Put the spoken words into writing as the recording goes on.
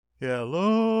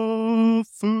Hello,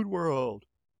 food world.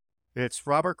 It's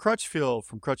Robert Crutchfield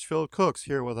from Crutchfield Cooks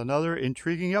here with another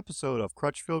intriguing episode of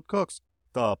Crutchfield Cooks,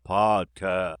 the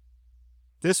podcast.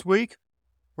 This week,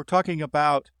 we're talking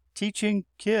about teaching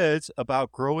kids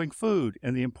about growing food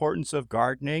and the importance of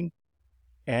gardening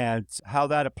and how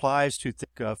that applies to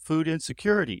food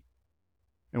insecurity.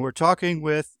 And we're talking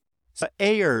with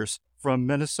Ayers from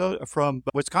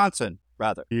Wisconsin,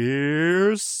 rather.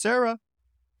 Here's Sarah.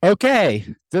 Okay,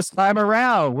 this time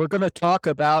around, we're going to talk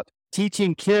about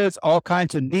teaching kids all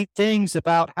kinds of neat things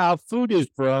about how food is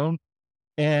grown.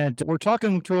 And we're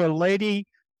talking to a lady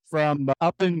from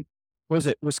up in, was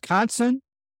it Wisconsin?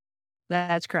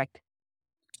 That's correct.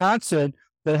 Wisconsin,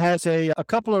 that has a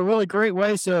couple of really great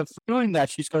ways of doing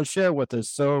that she's going to share with us.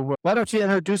 So why don't you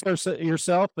introduce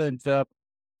yourself and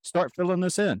start filling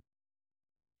this in?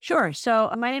 Sure.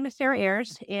 So my name is Sara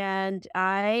Ayres, and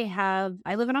I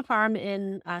live on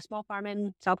a small farm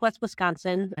in Southwest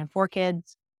Wisconsin. I have 4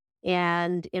 kids.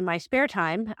 And in my spare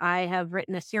time, I have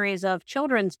written a series of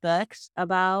children's books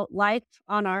about life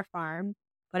on our farm,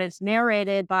 but it's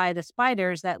narrated by the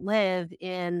spiders that live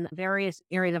in various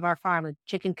areas of our farm, the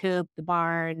chicken coop, the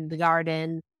barn, the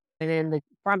garden, and then the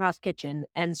farmhouse kitchen.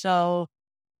 And so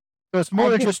it's more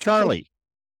than just Charlie.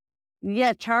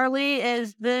 Yeah, Charlie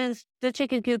is the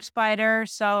chicken coop spider.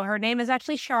 So her name is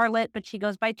actually Charlotte, but she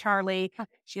goes by Charlie.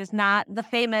 She is not the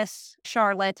famous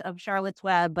Charlotte of Charlotte's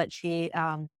Web, but she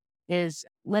is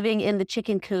living in the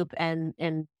chicken coop. And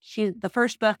the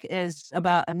first book is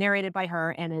narrated by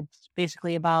her, and it's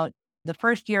basically about the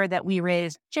first year that we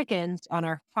raised chickens on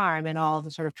our farm and all the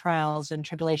sort of trials and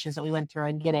tribulations that we went through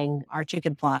in getting our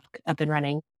chicken flock up and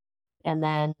running. And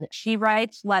then she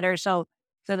writes letters. So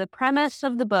the premise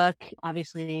of the book,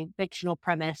 obviously the fictional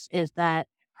premise, is that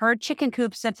her chicken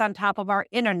coop sits on top of our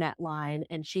internet line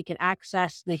and she can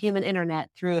access the human internet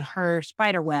through her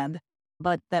spider web,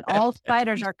 but that all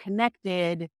spiders are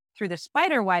connected through the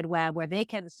spider wide web where they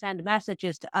can send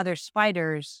messages to other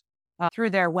spiders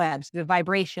through their webs, the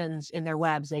vibrations in their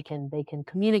webs. They can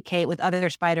communicate with other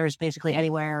spiders basically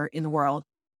anywhere in the world.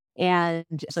 And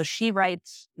so she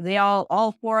writes,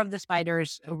 all 4 of the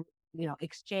spiders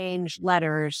exchange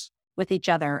letters with each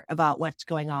other about what's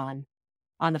going on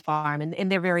the farm and in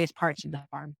their various parts of the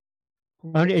farm.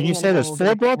 And you said there's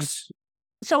 4 books?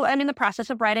 So I'm in the process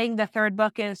of writing. The 3rd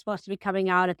book is supposed to be coming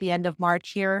out at the end of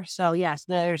March here. So yes,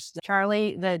 there's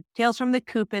Charlie, the Tales from the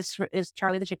Coop is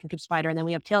Charlie the chicken coop spider. And then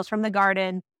we have Tales from the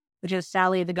Garden, which is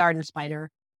Sally the garden spider.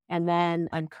 And then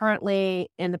I'm currently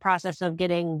in the process of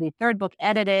getting the 3rd book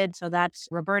edited. So that's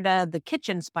Roberta, the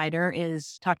kitchen spider,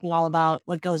 is talking all about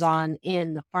what goes on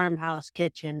in the farmhouse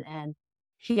kitchen. And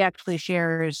she actually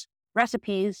shares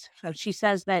recipes. So she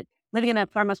says that living in a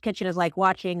farmhouse kitchen is like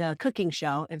watching a cooking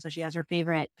show. And so she has her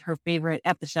favorite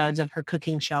episodes of her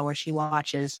cooking show where she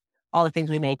watches all the things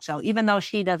we make. So even though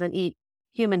she doesn't eat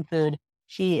human food,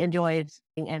 she enjoys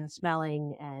and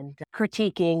smelling and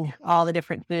critiquing all the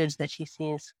different foods that she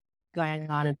sees going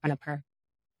on in front of her.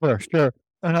 Sure.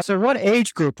 And so what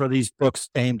age group are these books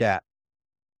aimed at?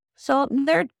 So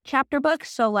they're chapter books,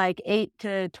 so like 8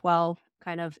 to 12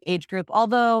 kind of age group.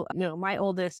 Although, my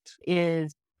oldest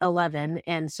is 11.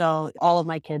 And so all of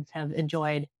my kids have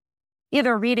enjoyed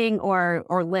either reading or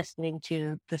listening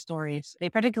to the stories. They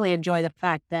particularly enjoy the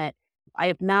fact that I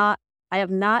have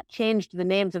not changed the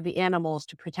names of the animals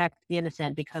to protect the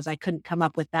innocent because I couldn't come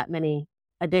up with that many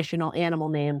additional animal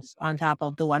names on top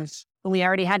of the ones we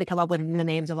already had to come up with the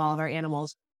names of all of our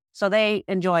animals. So they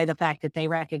enjoy the fact that they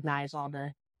recognize all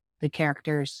the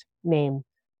characters' names.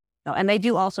 So, and they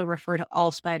do also refer to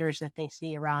all spiders that they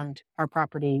see around our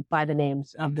property by the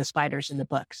names of the spiders in the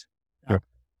books. Sure.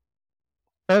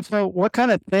 So what kind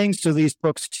of things do these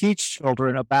books teach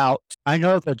children about? I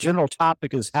know the general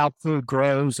topic is how food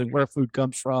grows and where food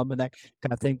comes from and that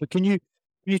kind of thing, but can you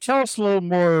tell us a little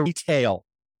more detail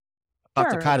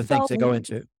about the kind of things they go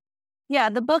into? Yeah,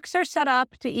 the books are set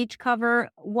up to each cover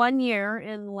 1 year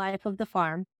in the life of the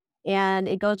farm. And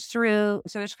it goes through,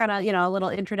 so there's kind of, a little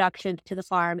introduction to the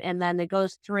farm, and then it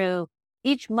goes through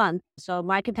each month. So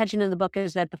my contention in the book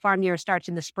is that the farm year starts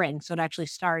in the spring. So it actually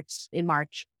starts in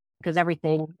March because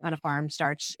everything on a farm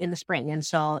starts in the spring. And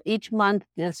so each month,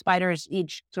 the spiders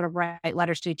each sort of write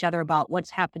letters to each other about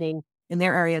what's happening in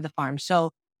their area of the farm.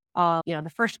 So,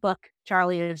 the first book,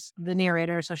 Charlie is the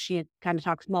narrator, so she kind of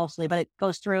talks mostly, but it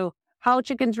goes through how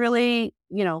chickens really,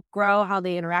 grow, how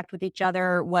they interact with each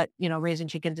other, what, raising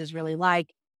chickens is really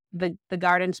like. The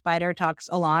garden spider talks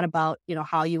a lot about,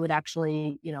 how you would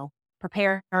actually,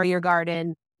 prepare your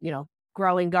garden,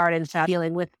 growing gardens,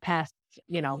 dealing with pests,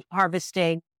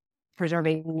 harvesting,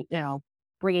 preserving,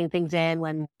 bringing things in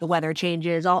when the weather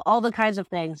changes, all the kinds of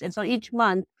things. And so each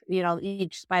month,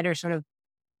 each spider sort of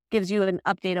gives you an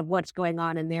update of what's going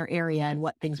on in their area and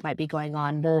what things might be going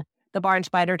on. The barn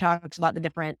spider talks about the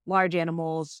different large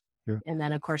animals. Sure. And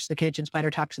then, of course, the kitchen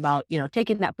spider talks about,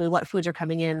 taking that food, what foods are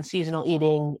coming in, seasonal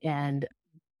eating, and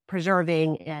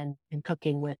preserving and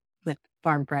cooking with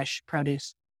farm fresh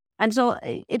produce. And so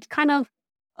it's kind of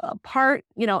part,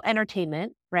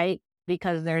 entertainment, right?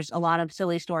 Because there's a lot of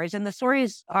silly stories, and the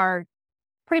stories are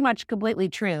pretty much completely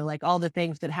true. Like all the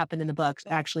things that happened in the books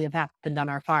actually have happened on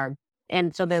our farm.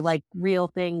 And so they're like real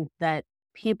things that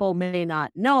people may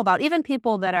not know about, even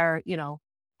people that are,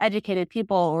 educated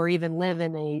people or even live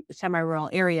in a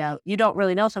semi-rural area. You don't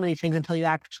really know some of these things until you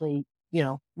actually,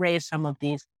 raise some of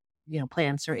these,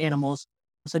 plants or animals.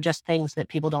 So just things that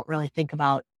people don't really think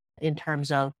about in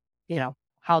terms of,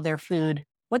 how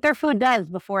what their food does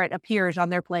before it appears on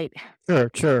their plate.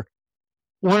 Sure.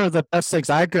 One of the best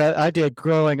things I did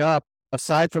growing up,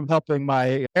 aside from helping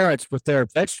my parents with their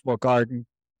vegetable garden,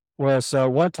 was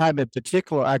one time in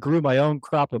particular, I grew my own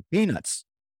crop of peanuts.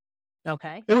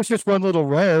 Okay. It was just one little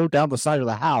row down the side of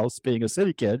the house, being a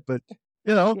city kid, but,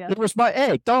 It was my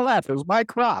egg. Don't laugh. It was my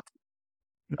crop.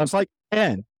 I was like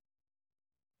 10.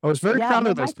 I was very proud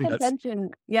of those peanuts.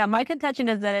 My contention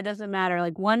is that it doesn't matter.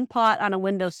 Like one pot on a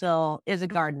windowsill is a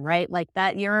garden, right? Like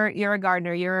that, you're a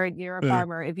gardener, you're a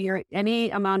farmer. If you're any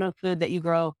amount of food that you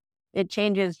grow, it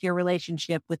changes your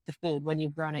relationship with the food when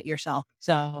you've grown it yourself.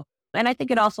 So, and I think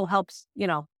it also helps,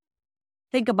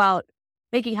 think about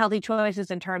making healthy choices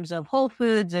in terms of whole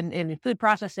foods and food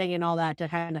processing and all that, to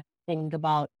kind of think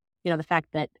about, the fact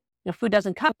that food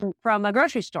doesn't come from a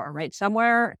grocery store, right?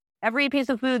 Somewhere, every piece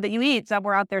of food that you eat,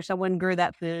 somewhere out there, someone grew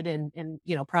that food and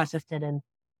processed it and,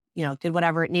 did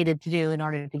whatever it needed to do in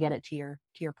order to get it to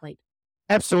your plate.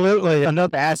 Absolutely.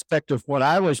 Another aspect of when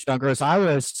I was younger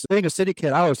is being a city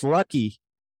kid, I was lucky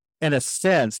in a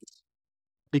sense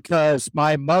because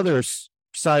my mother's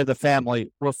side of the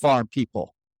family were farm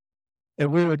people.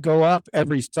 And we would go up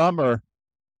every summer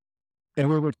and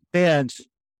we would spend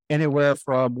anywhere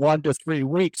from 1 to 3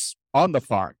 weeks on the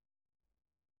farm.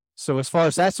 So as far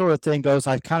as that sort of thing goes,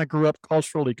 I kind of grew up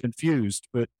culturally confused.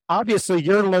 But obviously,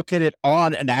 you're located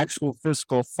on an actual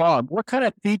physical farm. What kind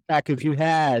of feedback have you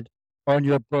had on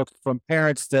your book from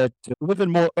parents that live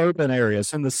in more urban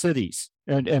areas in the cities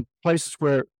and places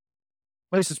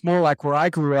more like where I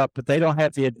grew up, but they don't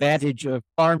have the advantage of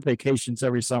farm vacations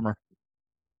every summer?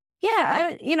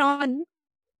 Yeah,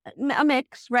 a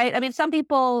mix, right? I mean, some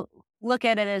people look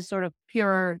at it as sort of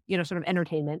pure, sort of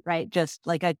entertainment, right? Just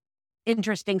like a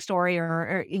interesting story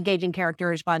or engaging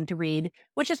character is fun to read,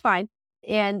 which is fine.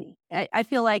 And I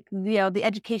feel like, the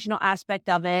educational aspect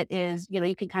of it is,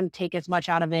 you can kind of take as much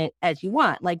out of it as you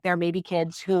want. Like there may be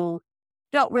kids who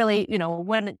don't really,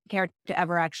 wouldn't care to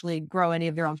ever actually grow any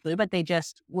of their own food, but they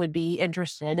just would be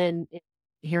interested in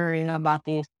hearing about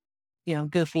these,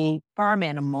 goofy farm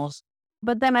animals.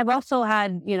 But then I've also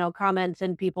had, comments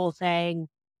and people saying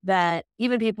that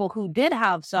even people who did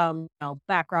have some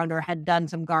background or had done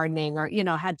some gardening or,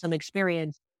 had some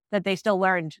experience, that they still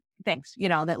learned things,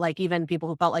 that like even people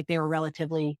who felt like they were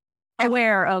relatively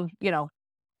aware of,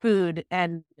 food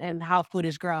and how food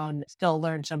is grown still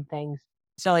learn some things.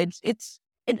 So it's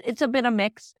a bit of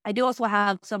mix. I do also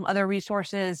have some other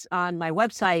resources on my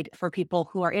website for people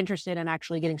who are interested in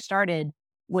actually getting started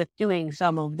with doing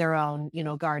some of their own,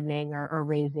 gardening or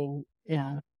raising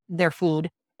their food.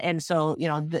 And so,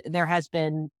 there has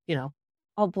been,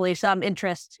 hopefully some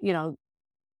interest,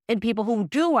 in people who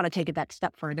do want to take it that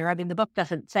step further. I mean, the book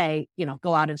doesn't say,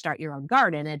 go out and start your own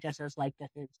garden. It just says like,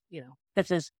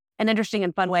 this is an interesting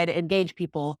and fun way to engage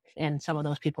people. And some of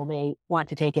those people may want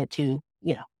to take it to,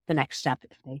 the next step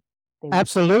if they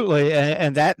Absolutely.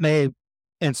 And that may,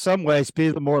 in some ways, be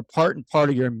the more important part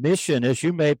of your mission. As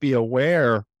you may be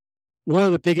aware, one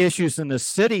of the big issues in the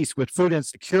cities with food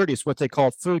insecurity is what they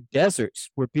call food deserts,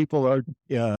 where people are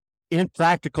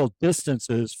impractical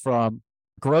distances from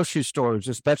grocery stores,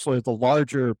 especially the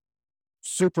larger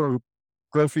super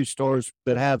grocery stores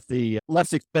that have the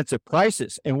less expensive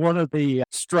prices. And one of the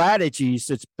strategies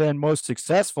that's been most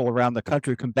successful around the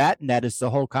country combating that is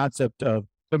the whole concept of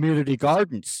community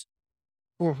gardens,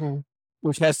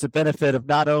 which has the benefit of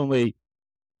not only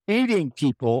feeding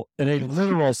people in a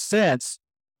literal sense,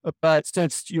 but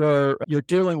since you're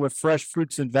dealing with fresh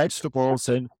fruits and vegetables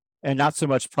and not so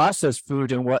much processed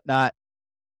food and whatnot.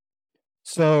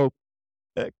 So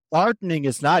gardening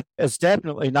is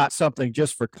definitely not something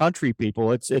just for country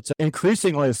people. It's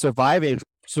increasingly a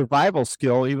survival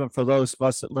skill, even for those of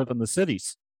us that live in the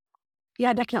cities.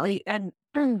 Yeah, definitely. And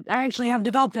I actually have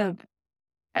developed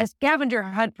a scavenger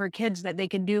hunt for kids that they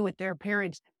can do with their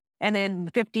parents. And in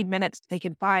 15 minutes, they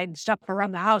can find stuff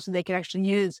around the house and they can actually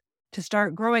use to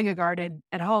start growing a garden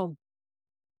at home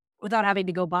without having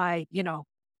to go buy,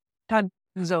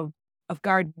 tons of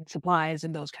garden supplies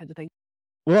and those kinds of things.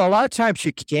 Well, a lot of times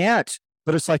you can't,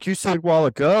 but it's like you said a while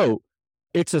ago,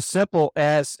 it's as simple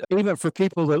as even for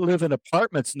people that live in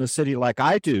apartments in the city like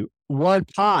I do, one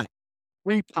pot,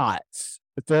 three pots.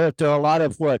 There are a lot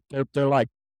of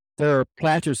they're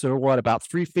planters that are about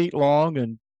 3 feet long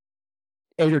and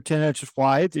 8 or 10 inches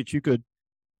wide that you could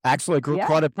actually grow Yeah.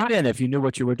 quite a bit in if you knew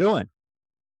what you were doing.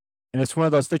 And it's one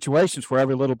of those situations where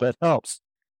every little bit helps.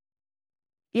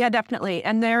 Yeah, definitely.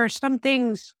 And there are some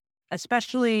things,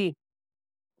 especially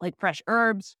like fresh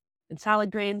herbs and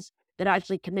salad greens, that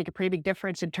actually can make a pretty big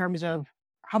difference in terms of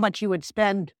how much you would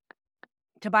spend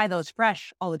to buy those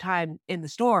fresh all the time in the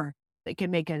store. It can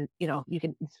make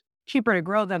it's cheaper to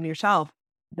grow them yourself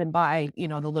than buy, the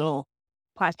little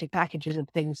plastic packages of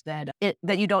things that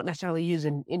you don't necessarily use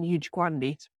in huge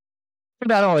quantities.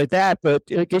 Not only that, but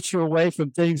it gets you away from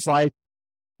things like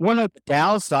one of the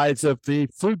downsides of the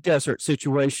food desert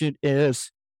situation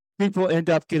is people end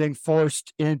up getting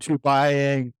forced into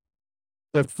buying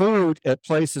the food at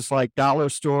places like dollar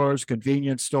stores,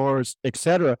 convenience stores,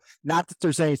 etc. Not that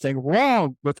there's anything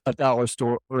wrong with a dollar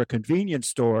store or a convenience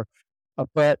store,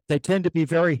 but they tend to be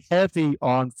very heavy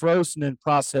on frozen and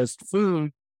processed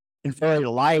food and very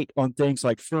light on things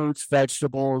like fruits,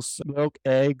 vegetables, milk,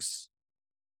 eggs,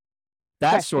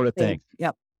 that Fresh sort of thing. things.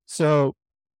 Yep. So,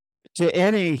 to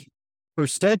any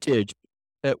percentage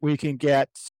that we can get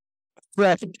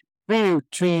fresh food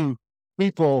to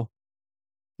people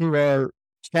who are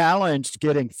challenged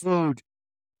getting food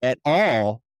at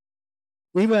all,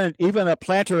 even a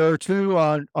planter or two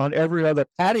on every other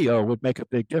patio would make a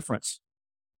big difference.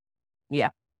 Yeah,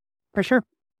 for sure.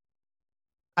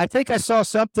 I think I saw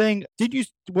something.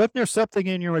 Wasn't there something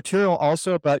in your material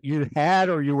also about you had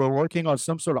or you were working on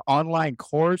some sort of online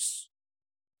course?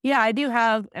 Yeah, I do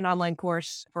have an online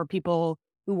course for people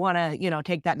who want to,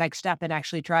 take that next step and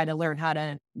actually try to learn how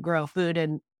to grow food.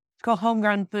 And it's called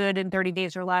Homegrown Food in 30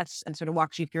 Days or Less, and sort of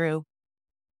walks you through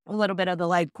a little bit of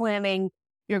the planning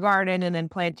your garden and then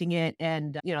planting it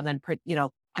and, then,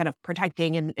 kind of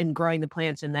protecting and growing the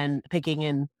plants and then picking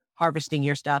and harvesting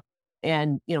your stuff.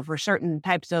 And, for certain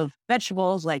types of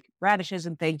vegetables like radishes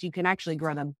and things, you can actually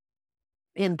grow them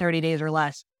in 30 days or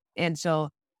less. And so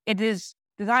it is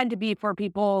designed to be for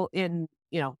people in,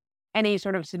 any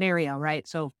sort of scenario, right?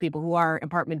 So people who are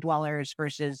apartment dwellers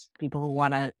versus people who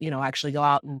want to, actually go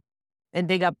out and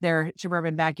dig up their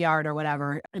suburban backyard or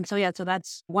whatever. And so, so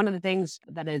that's one of the things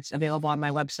that is available on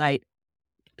my website.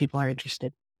 If people are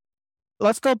interested.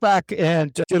 Let's go back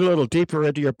and get a little deeper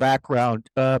into your background.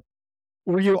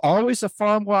 Were you always a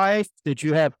farm wife? Did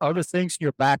you have other things in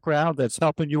your background that's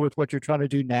helping you with what you're trying to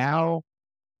do now?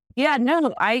 Yeah,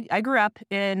 no, I grew up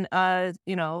in a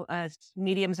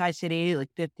medium-sized city, like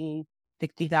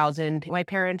 60,000. My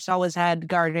parents always had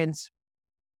gardens,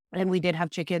 and we did have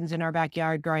chickens in our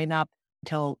backyard growing up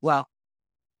until,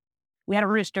 we had a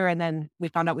rooster, and then we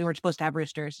found out we weren't supposed to have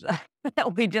roosters.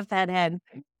 We just had hens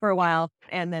for a while,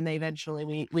 and then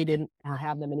eventually we didn't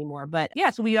have them anymore. But yeah,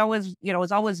 so we always, it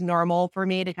was always normal for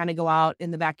me to kind of go out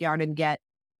in the backyard and get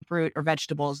fruit or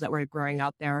vegetables that were growing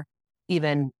out there,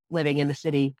 even living in the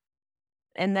city.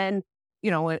 And then,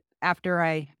 after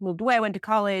I moved away, I went to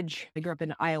college. I grew up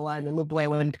in Iowa and then moved away,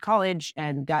 went to college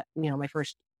and got, my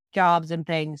first jobs and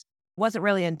things. It wasn't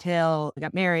really until I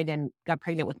got married and got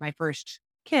pregnant with my first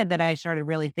kid that I started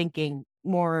really thinking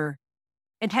more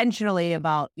intentionally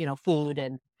about, food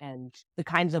and the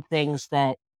kinds of things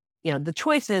that, the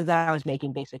choices that I was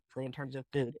making basically in terms of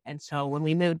food. And so when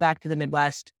we moved back to the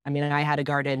Midwest, I had a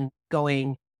garden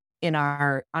going on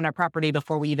our property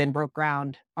before we even broke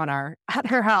ground on our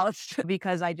other house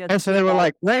because I just. And so they were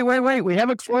like, wait, we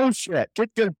haven't closed yet.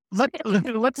 Let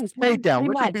this fade down.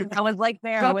 I was like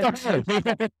there with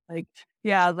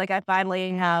I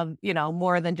finally have,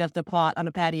 more than just a plot on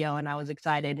a patio, and I was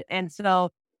excited. And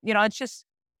so, it's just,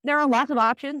 there are lots of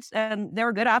options, and there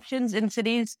are good options in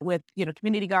cities with,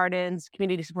 community gardens,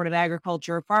 community supported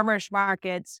agriculture, farmers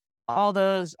markets, all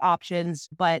those options.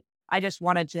 But I just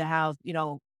wanted to have,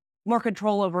 more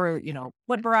control over,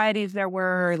 what varieties there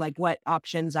were, like what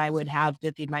options I would have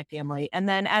to feed my family. And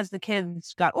then as the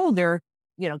kids got older,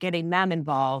 getting them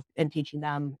involved and teaching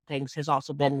them things has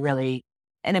also been really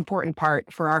an important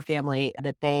part for our family,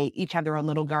 that they each have their own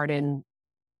little garden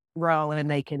row and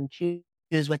they can choose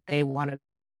what they want to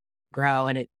grow.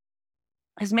 And it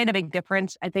has made a big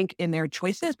difference, I think, in their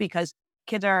choices because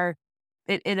kids are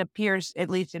it appears, at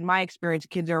least in my experience,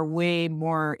 kids are way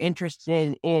more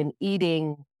interested in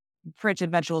eating fruits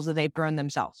and vegetables that they've grown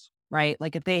themselves, right?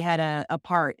 Like if they had a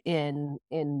part in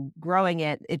growing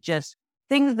it, it just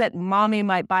things that mommy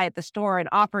might buy at the store and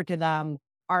offer to them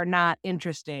are not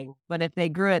interesting. But if they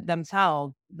grew it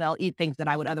themselves, they'll eat things that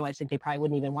I would otherwise think they probably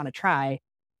wouldn't even want to try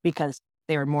because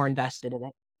they were more invested in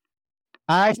it.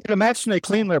 I can imagine they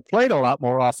clean their plate a lot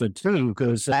more often too,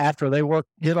 because after they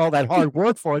did all that hard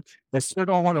work for it, they still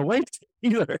don't want to waste it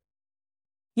either.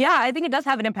 Yeah, I think it does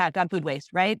have an impact on food waste,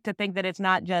 right? To think that it's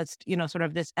not just, sort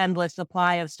of this endless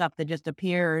supply of stuff that just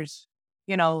appears,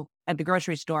 at the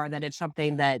grocery store, that it's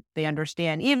something that they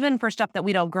understand. Even for stuff that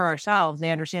we don't grow ourselves, they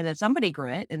understand that somebody grew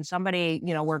it and somebody,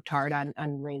 worked hard on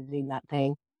raising that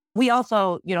thing. We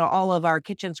also, all of our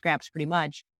kitchen scraps pretty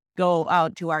much go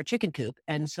out to our chicken coop.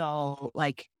 And so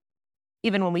like,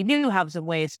 even when we do have some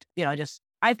waste, just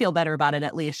I feel better about it,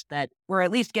 at least that we're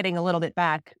at least getting a little bit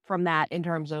back from that in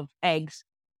terms of eggs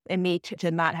and meat,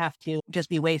 to not have to just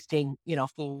be wasting,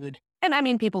 food. And I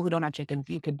mean, people who don't have chickens,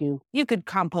 you could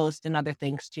compost and other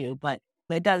things too, but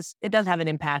it does have an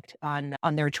impact on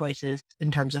their choices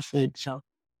in terms of food. So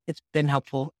it's been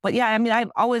helpful. But yeah, I mean,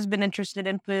 I've always been interested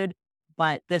in food,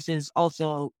 but this is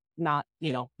also not,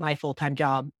 my full-time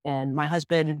job. And my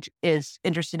husband is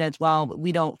interested as well, but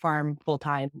we don't farm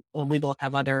full-time. We both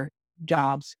have other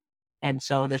jobs. And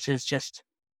so this is just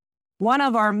one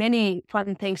of our many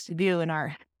fun things to do in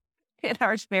our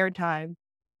spare time.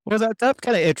 Well, that's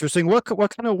kind of interesting. What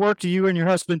kind of work do you and your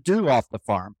husband do off the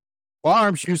farm?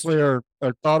 Farms usually are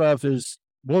thought of as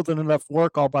more than enough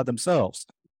work all by themselves.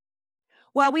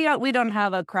 Well, we don't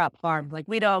have a crop farm. Like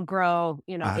we don't grow,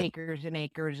 acres and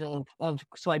acres of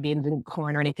soybeans and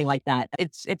corn or anything like that.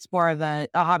 It's more of a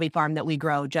hobby farm that we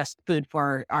grow just food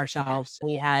for ourselves.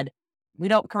 We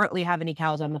don't currently have any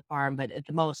cows on the farm, but at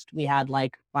the most we had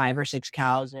like 5 or 6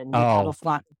 cows, and we have a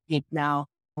flock of sheep now.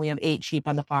 We have 8 sheep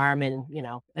on the farm and,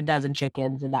 a dozen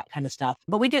chickens and that kind of stuff.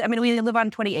 But we live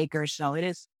on 20 acres. So it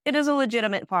is a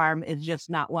legitimate farm. It's just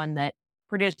not one that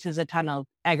produces a ton of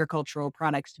agricultural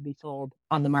products to be sold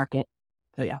on the market.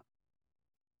 So, yeah.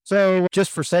 So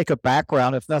just for sake of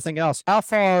background, if nothing else, how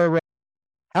far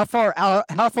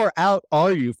out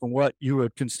are you from what you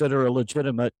would consider a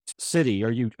legitimate city?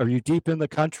 Are you deep in the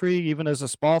country, even as a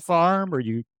small farm? Are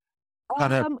you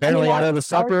kind of barely out of the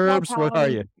suburbs? Where are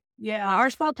you? Yeah, our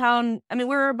small town, I mean,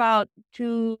 we're about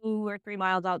 2 or 3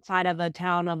 miles outside of a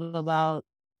town of about,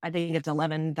 I think it's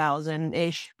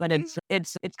 11,000-ish, but it's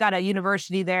got a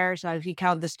university there. So if you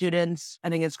count the students,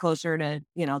 I think it's closer to,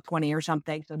 20 or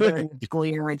something. So during the school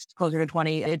year, it's closer to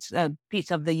 20. It's a piece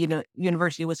of the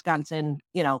University of Wisconsin,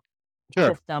 Sure.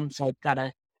 system. So it's got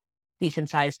a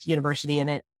decent sized university in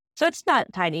it. So it's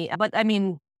not tiny, but I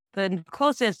mean, the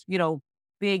closest,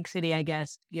 big city, I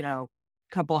guess,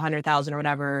 couple 100,000 or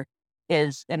whatever,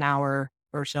 is an hour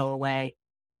or so away.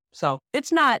 So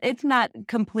it's not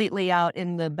completely out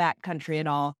in the back country at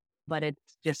all, but it's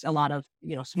just a lot of,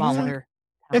 smaller.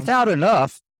 It's out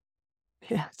enough.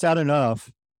 Yeah. It's out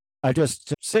enough. I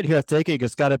just sit here thinking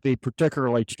it's got to be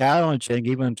particularly challenging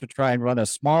even to try and run a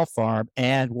small farm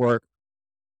and work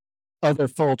other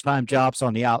full-time jobs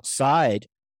on the outside.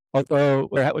 Although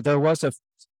there was a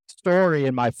story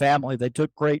in my family, they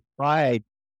took great pride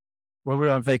when we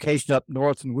were on vacation up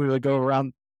north, and we would go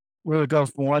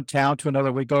from one town to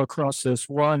another. We'd go across this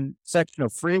one section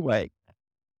of freeway,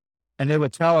 and they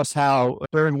would tell us how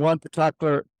during one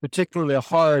particularly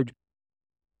hard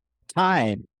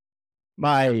time,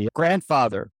 my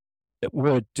grandfather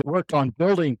would work on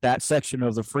building that section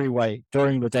of the freeway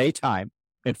during the daytime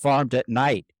and farmed at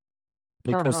night,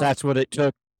 because that's what it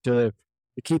took to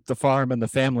keep the farm and the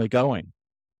family going.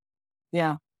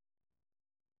 Yeah.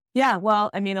 Yeah, well,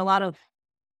 I mean, a lot of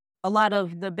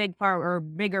the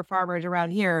bigger farmers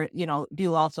around here,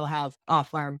 do also have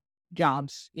off-farm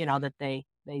jobs, that they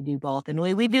do both. And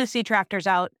we do see tractors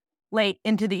out late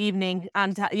into the evening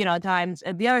on times.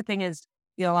 And the other thing is,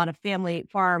 a lot of family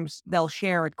farms, they'll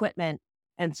share equipment.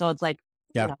 And so it's like,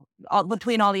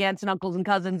 between all the aunts and uncles and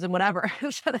cousins and whatever.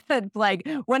 So it's like,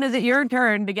 when is it your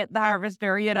turn to get the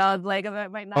harvester? It's like,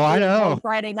 it might not be I know.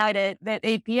 Friday night at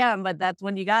 8 p.m., but that's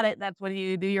when you got it. That's when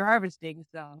you do your harvesting.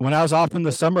 So when I was off in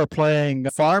the summer playing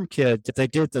Farm Kid, they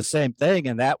did the same thing,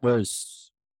 and that was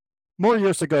more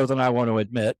years ago than I want to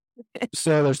admit.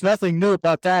 So there's nothing new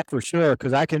about that for sure,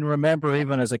 because I can remember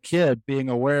even as a kid being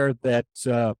aware that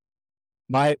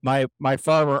my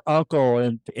farmer uncle,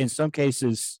 and in some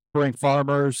cases spring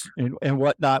farmers and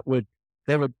whatnot, would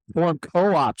form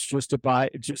co-ops just to buy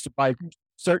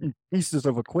certain pieces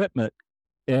of equipment,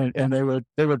 and they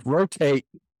would rotate.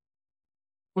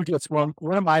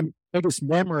 One of my biggest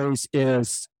memories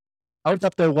is I was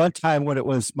up there one time when it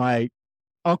was my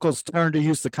uncle's turn to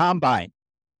use the combine.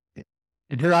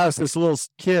 And here I was, this little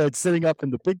kid sitting up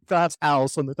in the big glass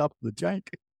house on the top of the giant,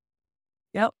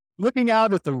 Yep. looking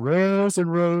out at the rows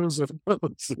and rows of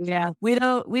roads. Yeah. We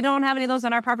don't have any of those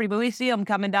on our property, but we see them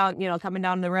coming down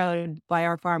the road by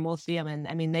our farm. We'll see them. And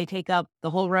I mean, they take up the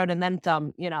whole road and then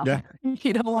some, Yeah.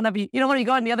 you don't want to be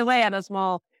going the other way on a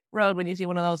small road when you see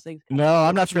one of those things. No,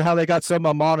 I'm not sure how they got some of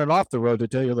them on and off the road, to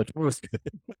tell you the truth.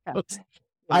 Yeah.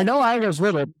 I know I was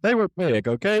little. They were big,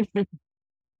 okay?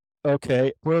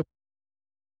 Okay, we're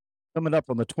coming up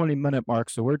on the 20-minute mark,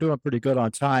 so we're doing pretty good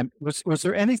on time. Was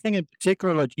there anything in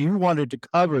particular that you wanted to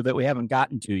cover that we haven't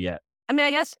gotten to yet? I mean,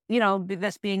 I guess,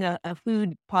 this being a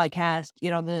food podcast,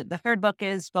 the third book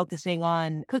is focusing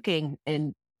on cooking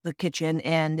in the kitchen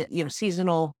and,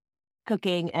 seasonal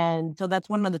cooking. And so that's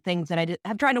one of the things that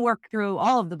I'm trying to work through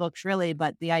all of the books, really.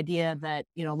 But the idea that,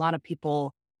 a lot of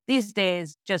people these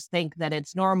days just think that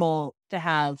it's normal to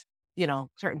have,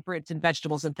 certain fruits and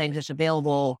vegetables and things just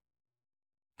available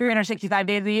 365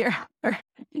 days a year.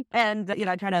 And,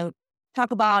 I try to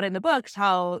talk about in the books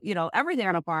how, everything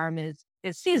on a farm is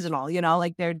seasonal,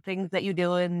 like there are things that you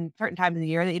do in certain times of the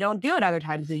year that you don't do at other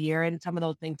times of the year. And some of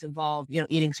those things involve,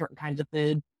 eating certain kinds of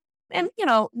food. And,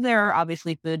 there are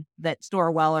obviously food that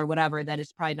store well or whatever that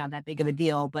is probably not that big of a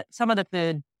deal. But some of the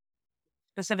food,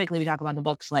 specifically, we talk about in the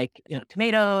books, like,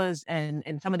 tomatoes and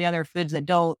some of the other foods that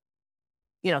don't,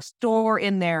 store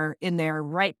in their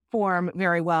ripe form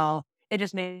very well. It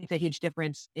just makes a huge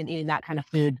difference in eating that kind of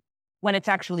food when it's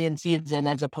actually in season,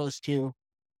 as opposed to,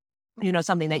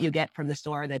 something that you get from the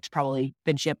store that's probably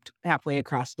been shipped halfway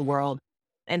across the world.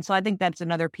 And so I think that's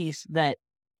another piece that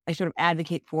I sort of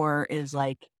advocate for, is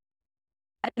like,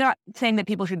 I'm not saying that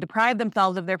people should deprive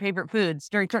themselves of their favorite foods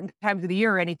during certain times of the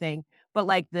year or anything, but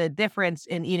like the difference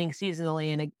in eating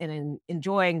seasonally and in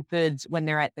enjoying foods when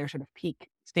they're at their sort of peak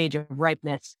stage of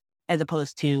ripeness, as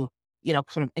opposed to,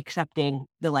 sort of accepting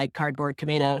the like cardboard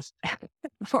tomatoes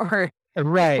for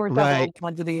Right. several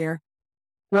months of the year.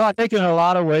 Well, I think in a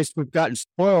lot of ways we've gotten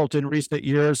spoiled in recent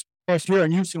years. Last year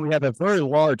in Houston, we have a very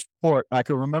large port. I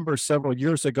can remember several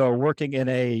years ago working in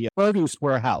a produce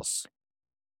warehouse.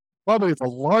 Probably the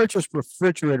largest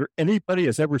refrigerator anybody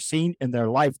has ever seen in their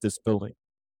life, this building.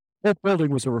 That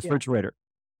building was a refrigerator.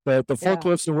 The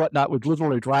forklifts and whatnot would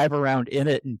literally drive around in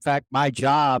it. In fact, my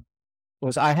job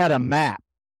was I had a map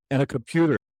and a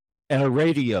computer and a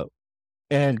radio,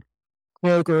 and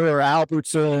Kroger or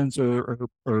Albertsons or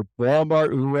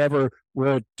Walmart, whoever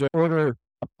would order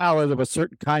a pallet of a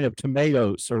certain kind of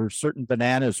tomatoes or certain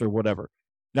bananas or whatever.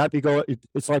 And I'd be going,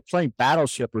 it's like playing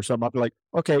Battleship or something. I'd be like,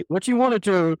 okay, what you want to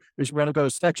do is you want to go to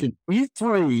section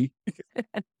B3.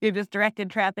 You just directed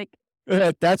traffic.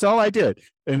 That's all I did.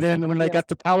 And then when I got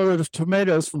the pallet of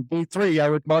tomatoes from B3, I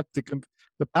would mark the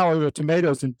pallet of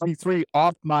tomatoes in B3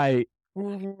 off my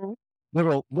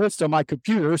little list on my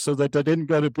computer so that I didn't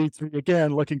go to B3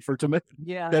 again looking for those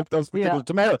particular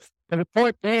tomatoes. And the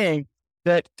point being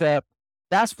that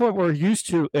that's what we're used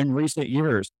to in recent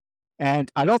years.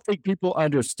 And I don't think people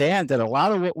understand that a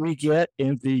lot of what we get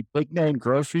in the big name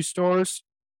grocery stores,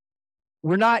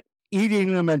 we're not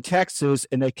eating them in Texas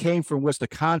and they came from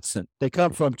Wisconsin. They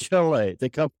come from Chile. They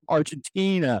come from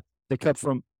Argentina. They come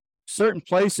from certain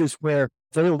places where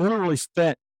they literally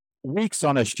spent weeks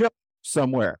on a ship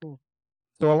somewhere.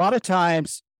 So a lot of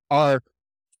times our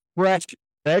fresh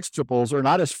vegetables are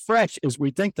not as fresh as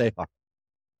we think they are.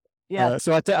 Yeah.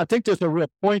 So I think there's a real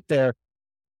point there.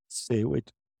 Let's see.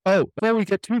 Before we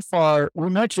get too far, we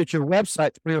mentioned your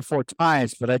website 3 or 4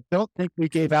 times, but I don't think we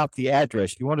gave out the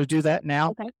address. You want to do that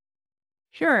now? Okay.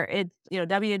 Sure. It's,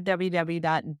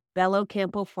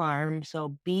 www.bellocampo Farm.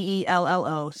 So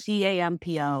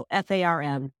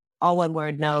BELLOCAMPOFARM, all one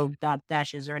word, no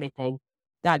dashes or anything,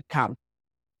 .com.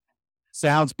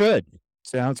 Sounds good.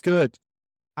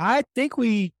 I think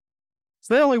we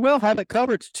certainly will have it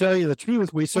covered, to tell you the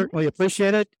truth. We certainly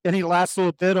appreciate it. Any last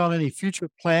little bit on any future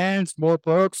plans, more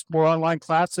books, more online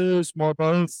classes, more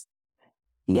both?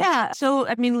 Yeah. So,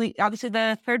 I mean, obviously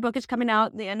the third book is coming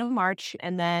out at the end of March,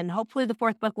 and then hopefully the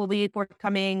fourth book will be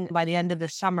forthcoming by the end of the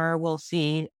summer. We'll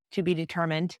see, to be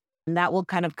determined. And that will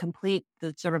kind of complete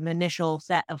the sort of initial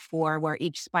set of 4 where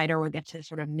each spider will get to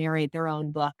sort of narrate their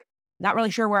own book. Not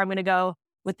really sure where I'm going to go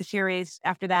with the series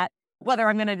after that, whether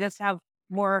I'm going to just have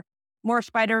more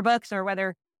spider books or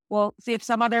whether we'll see if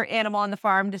some other animal on the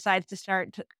farm decides to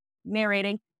start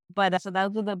narrating. But so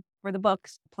those are for the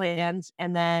books plans.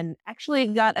 And then actually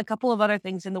got a couple of other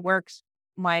things in the works.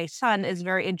 my son is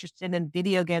very interested in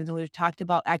video games, and we've talked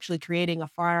about actually creating a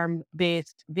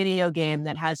farm-based video game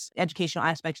that has educational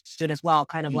aspects to it as well,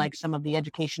 kind of like some of the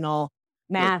educational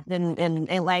math and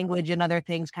language and other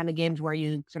things, kind of games where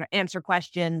you sort of answer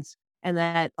questions and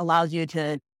that allows you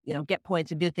to, get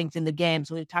points and do things in the game.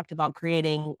 So we've talked about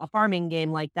creating a farming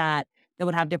game like that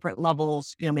would have different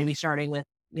levels, maybe starting with,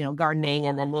 gardening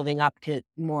and then moving up to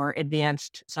more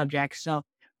advanced subjects. So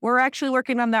we're actually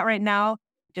working on that right now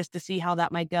just to see how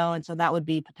that might go. And so that would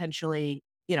be potentially,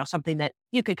 something that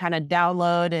you could kind of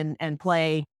download and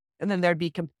play. And then there'd be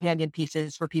companion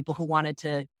pieces for people who wanted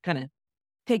to kind of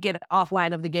take it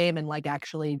offline of the game and like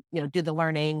actually, do the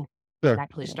learning and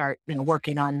actually start,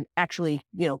 working on actually,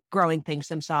 growing things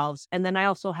themselves. And then I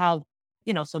also have,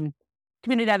 some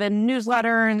community admin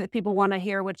newsletter and that people want to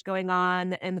hear what's going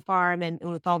on in the farm and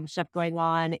with all the stuff going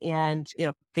on and,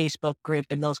 Facebook group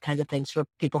and those kinds of things for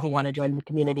people who want to join the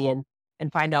community and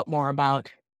find out more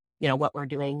about, what we're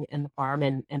doing in the farm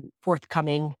and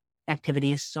forthcoming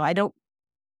activities. So I don't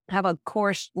have a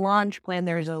course launch plan.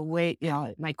 There's a way,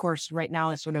 my course right now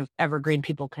is sort of evergreen.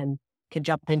 People can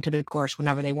jump into the course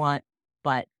whenever they want,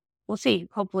 but we'll see.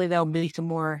 Hopefully there'll be some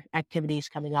more activities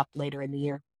coming up later in the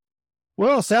year.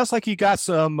 Well, it sounds like you got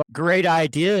some great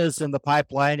ideas in the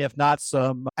pipeline, if not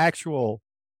some actual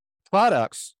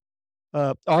products.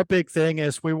 Our big thing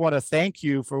is we want to thank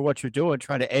you for what you're doing,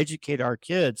 trying to educate our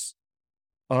kids.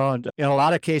 And in a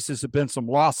lot of cases, have been some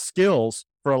lost skills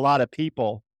for a lot of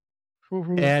people.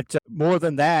 And more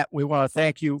than that, we want to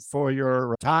thank you for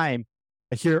your time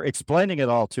here explaining it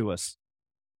all to us.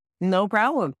 No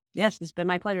problem. Yes, it's been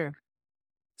my pleasure.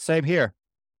 Same here.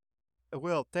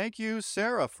 Well, thank you,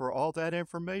 Sarah, for all that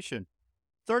information.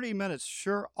 30 minutes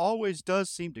sure always does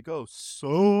seem to go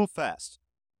so fast.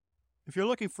 If you're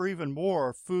looking for even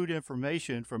more food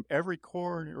information from every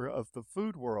corner of the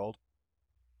food world,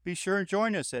 be sure and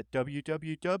join us at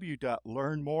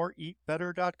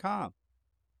www.learnmoreeatbetter.com.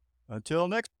 Until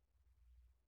next